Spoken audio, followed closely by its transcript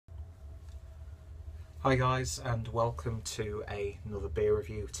Hi guys, and welcome to another beer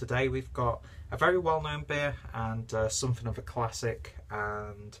review. Today we've got a very well-known beer and something of a classic,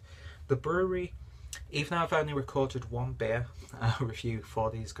 and the brewery, even though I've only recorded one beer review for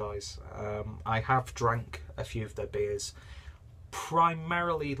these guys, I have drank a few of their beers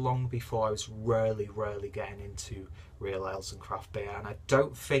primarily long before I was really getting into real ales and craft beer, and I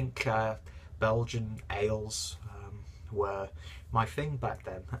don't think Belgian ales were my thing back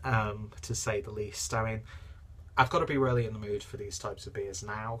then, to say the least. I mean, I've got to be really in the mood for these types of beers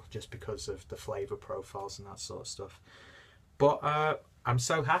now, just because of the flavour profiles and that sort of stuff. But I'm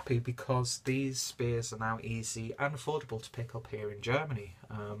so happy because these beers are now easy and affordable to pick up here in Germany,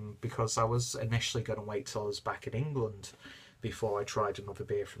 because I was initially going to wait till I was back in England before I tried another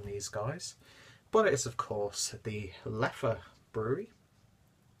beer from these guys. But it is, of course, the Leffe Brewery,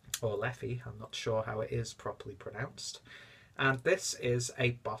 or Leffe, I'm not sure how it is properly pronounced. And this is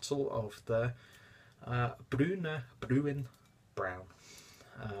a bottle of the Brune Brown.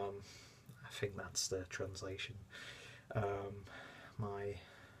 I think that's the translation. My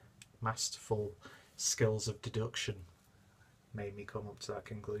masterful skills of deduction made me come up to that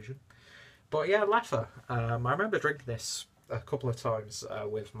conclusion. But yeah, Leffe. I remember drinking this a couple of times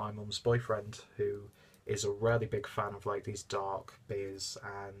with my mum's boyfriend, who is a really big fan of like these dark beers,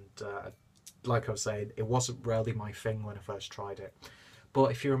 and like I was saying, it wasn't really my thing when I first tried it. But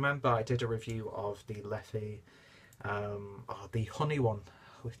if you remember, I did a review of the Leffe, the honey one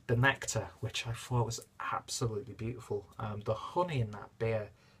with the nectar, which I thought was absolutely beautiful. The honey in that beer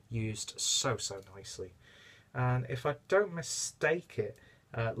used so nicely, and if I don't mistake it,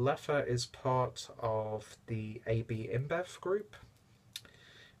 Leffe is part of the AB InBev group,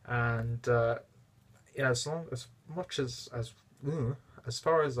 and yeah, as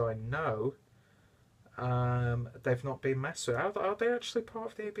far as I know, they've not been messed with. Are they actually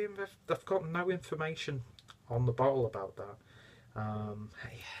part of the AB InBev? They've got no information on the bottle about that.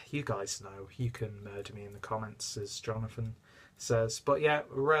 You guys know. You can murder me in the comments, as Jonathan says. But yeah,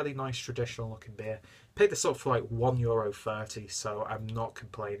 really nice traditional looking beer. Picked this up for like €1.30, so I'm not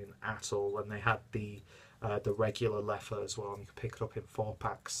complaining at all. And they had the regular Leffe as well, and you can pick it up in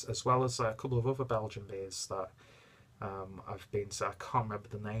 4-packs, as well as a couple of other Belgian beers that I've been to. I can't remember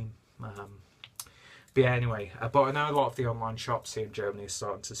the name. But yeah, anyway, but I know a lot of the online shops here in Germany are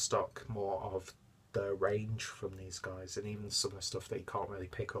starting to stock more of the range from these guys, and even some of the stuff that you can't really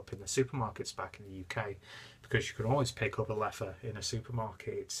pick up in the supermarkets back in the UK, because you can always pick up a Leffe in a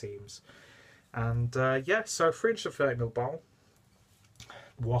supermarket, it seems. And yeah, so 330ml bottle,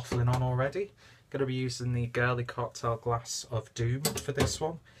 waffling on already. Going to be using the girly cocktail glass of doom for this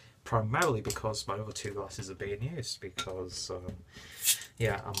one, primarily because my other two glasses are being used, because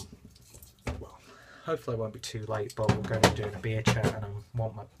yeah, well, hopefully I won't be too late, but we're going to be doing a beer chat, and I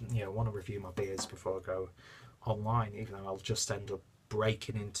want to review my beers before I go online, even though I'll just end up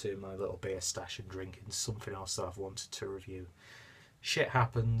breaking into my little beer stash and drinking something else that I've wanted to review. Shit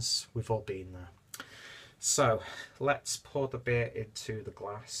happens, we've all been there. So let's pour the beer into the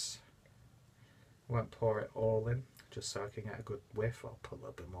glass. Won't pour it all in, just so I can get a good whiff. I'll put a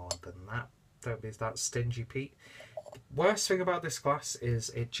little bit more than that. Don't be that stingy, Pete. Worst thing about this glass is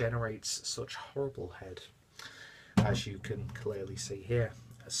it generates such horrible head, as you can clearly see here.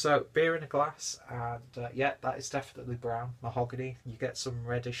 So beer in a glass, and yeah, that is definitely brown mahogany. You get some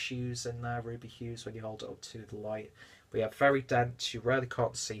reddish hues in there, ruby hues, when you hold it up to the light. But yeah, very dense. You really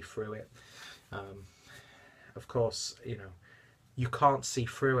can't see through it. Of course, you know, you can't see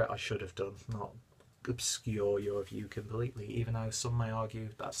through it. I should have done, not obscure your view completely, even though some may argue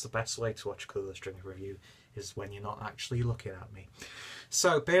that's the best way to watch a Clueless drink review, is when you're not actually looking at me.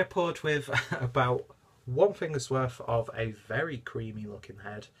 So beer poured with about one finger's worth of a very creamy looking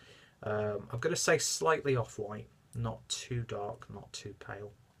head. I'm going to say slightly off-white, not too dark, not too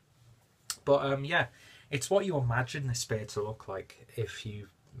pale. But yeah, it's what you imagine this beer to look like. If you,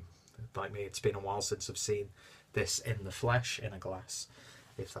 like me, it's been a while since I've seen this in the flesh in a glass,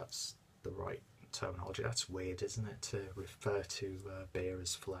 if that's the right terminology. That's weird, isn't it, to refer to beer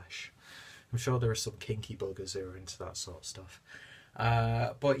as flesh? I'm sure there are some kinky buggers who are into that sort of stuff.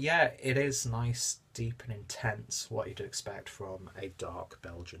 But yeah, it is nice, deep and intense, what you'd expect from a dark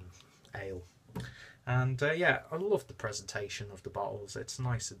Belgian ale. And yeah, I love the presentation of the bottles. It's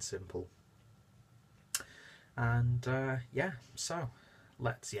nice and simple. And yeah, so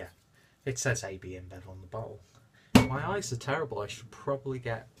let's, yeah, it says AB InBev on the bottle. My eyes are terrible. I should probably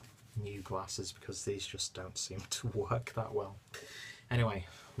get new glasses, because these just don't seem to work that well. Anyway,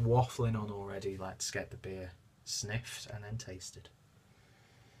 waffling on already. Let's get the beer sniffed and then tasted.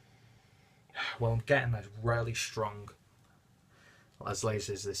 Well, I'm getting a really strong, as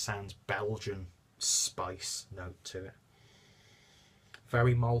lazy as this sounds, Belgian spice note to it.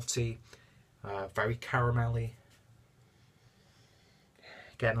 Very malty, very caramelly.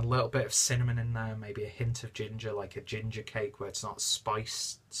 Getting a little bit of cinnamon in there, maybe a hint of ginger, like a ginger cake where it's not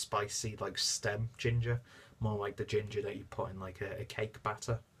spicy like stem ginger, more like the ginger that you put in like a cake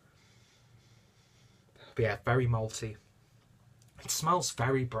batter. But yeah, very malty. It smells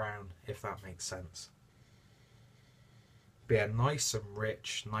very brown, if that makes sense. But yeah, nice and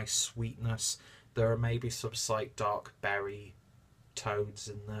rich, nice sweetness. There are maybe some slight dark berry toads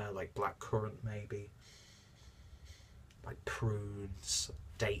in there, like blackcurrant maybe, like prunes,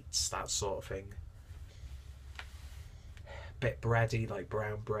 dates, that sort of thing. Bit bready, like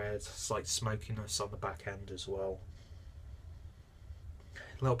brown bread, slight smokiness on the back end as well.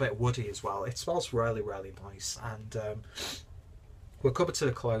 A little bit woody as well. It smells really, really nice. And we're coming to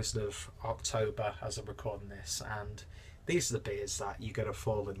the close of October as I'm recording this, and these are the beers that you're going to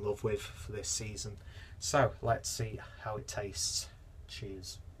fall in love with for this season. So let's see how it tastes.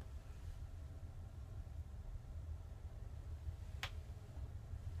 Cheers.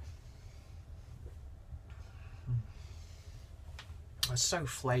 It's so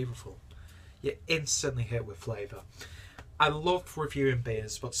flavourful. You instantly hit with flavour. I love reviewing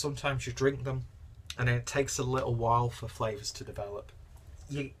beers, but sometimes you drink them and then it takes a little while for flavours to develop.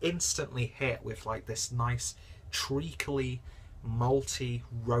 You instantly hit with like this nice treacly, malty,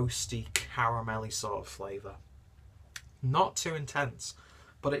 roasty, caramelly sort of flavour. Not too intense,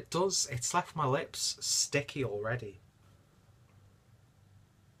 but it's left my lips sticky already.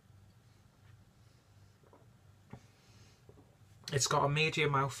 It's got a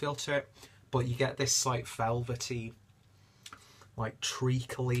medium mouthfeel to it, but you get this slight velvety, like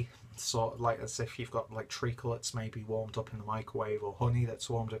treacly, sort of like as if you've got like treacle that's maybe warmed up in the microwave, or honey that's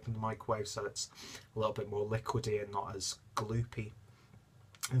warmed up in the microwave, so it's a little bit more liquidy and not as gloopy.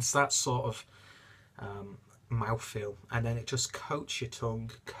 It's that sort of mouthfeel, and then it just coats your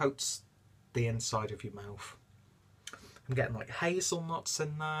tongue, coats the inside of your mouth. I'm getting like hazelnuts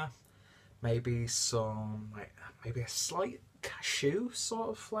in there, maybe some maybe a slight cashew sort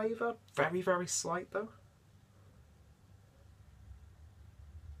of flavour, very, very slight though.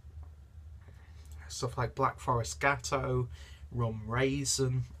 Stuff like Black Forest Gatto, rum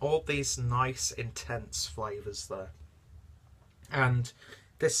raisin, all these nice intense flavours there. And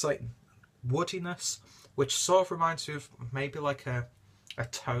this like woodiness, which sort of reminds me of maybe like a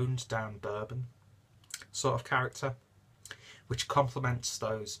toned down bourbon sort of character, which complements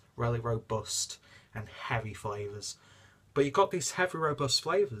those really robust and heavy flavours. But you've got these heavy robust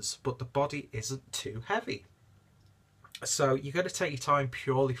flavours, but the body isn't too heavy. So you're going to take your time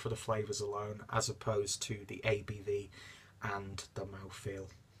purely for the flavours alone, as opposed to the ABV and the mouthfeel.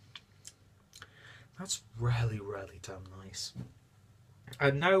 That's really, really damn nice.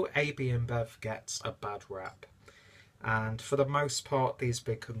 I know AB InBev gets a bad rap, and for the most part these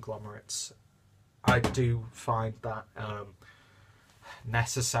big conglomerates, I do find that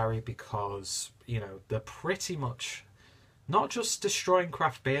necessary, because, you know, they're pretty much not just destroying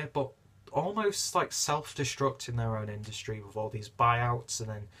craft beer, but almost like self-destructing their own industry with all these buyouts, and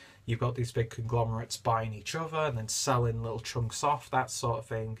then you've got these big conglomerates buying each other and then selling little chunks off, that sort of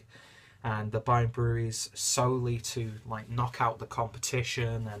thing. And they're buying breweries solely to like knock out the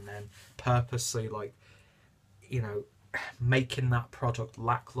competition, and then purposely, like, you know, making that product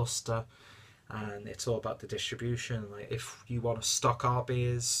lackluster. And it's all about the distribution. Like, if you want to stock our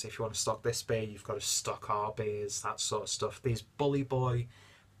beers, if you want to stock this beer, you've got to stock our beers, that sort of stuff. These bully boy,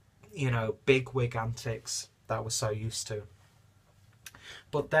 you know, big wig antics that we're so used to.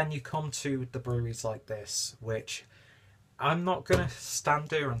 But then you come to the breweries like this, which I'm not going to stand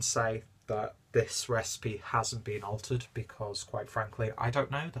here and say that this recipe hasn't been altered, because quite frankly I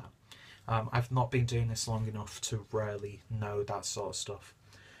don't know that. I've not been doing this long enough to really know that sort of stuff.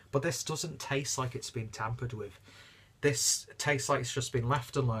 But this doesn't taste like it's been tampered with. This tastes like it's just been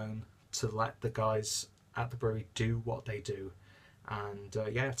left alone to let the guys at the brewery do what they do. And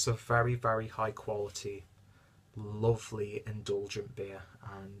yeah, it's a very, very high quality, lovely, indulgent beer.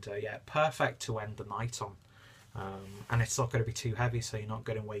 And yeah, perfect to end the night on. And it's not going to be too heavy, so you're not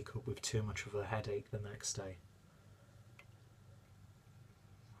going to wake up with too much of a headache the next day.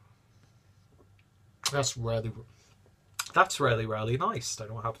 That's really, really nice. Don't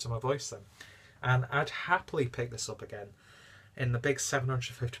know what happened to my voice then. And I'd happily pick this up again in the big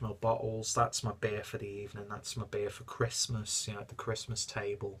 750ml bottles. That's my beer for the evening. That's my beer for Christmas, you know, at the Christmas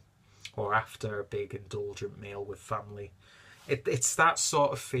table, or after a big indulgent meal with family. It's that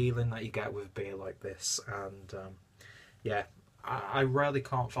sort of feeling that you get with beer like this. And yeah, I really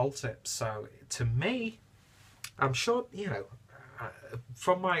can't fault it. So to me, I'm sure, you know,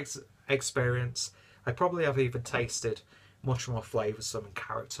 from my experience. I probably have even tasted much more flavoursome and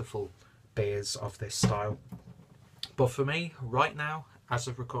characterful beers of this style. But for me, right now, as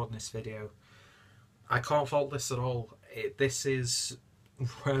of recording this video, I can't fault this at all. This is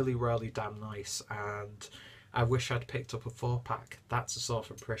really, really damn nice, and I wish I'd picked up a 4-pack. That's the sort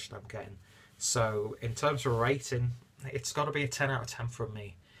of impression I'm getting. So in terms of rating, it's got to be a 10 out of 10 from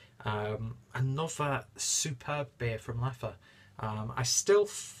me. Another superb beer from Leffe. I still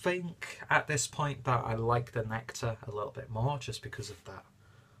think at this point that I like the nectar a little bit more, just because of that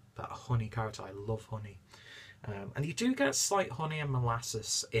honey character. I love honey. And you do get slight honey and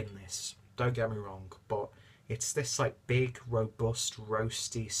molasses in this, don't get me wrong, but it's this like big, robust,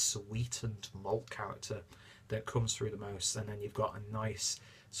 roasty, sweetened malt character that comes through the most, and then you've got a nice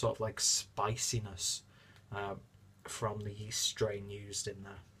sort of like spiciness from the yeast strain used in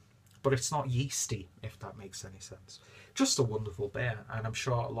there. But it's not yeasty, if that makes any sense. Just a wonderful beer, and I'm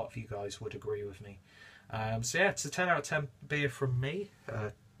sure a lot of you guys would agree with me. So yeah, it's a 10 out of 10 beer from me.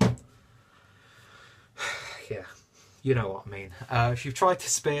 Yeah, you know what I mean. If you've tried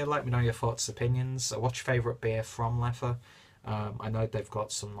this beer, let me know your thoughts, opinions. What's your favourite beer from Leffe? I know they've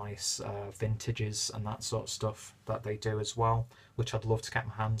got some nice vintages and that sort of stuff that they do as well, which I'd love to get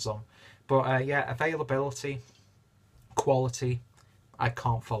my hands on. But yeah, availability, quality, I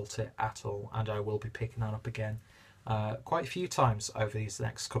can't fault it at all, and I will be picking that up again quite a few times over these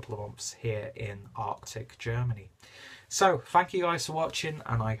next couple of months here in Arctic Germany. So thank you guys for watching,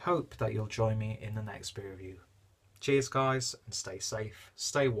 and I hope that you'll join me in the next beer review. Cheers guys, and stay safe,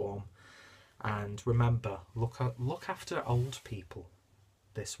 stay warm, and remember, look after old people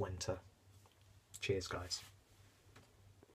this winter. Cheers guys.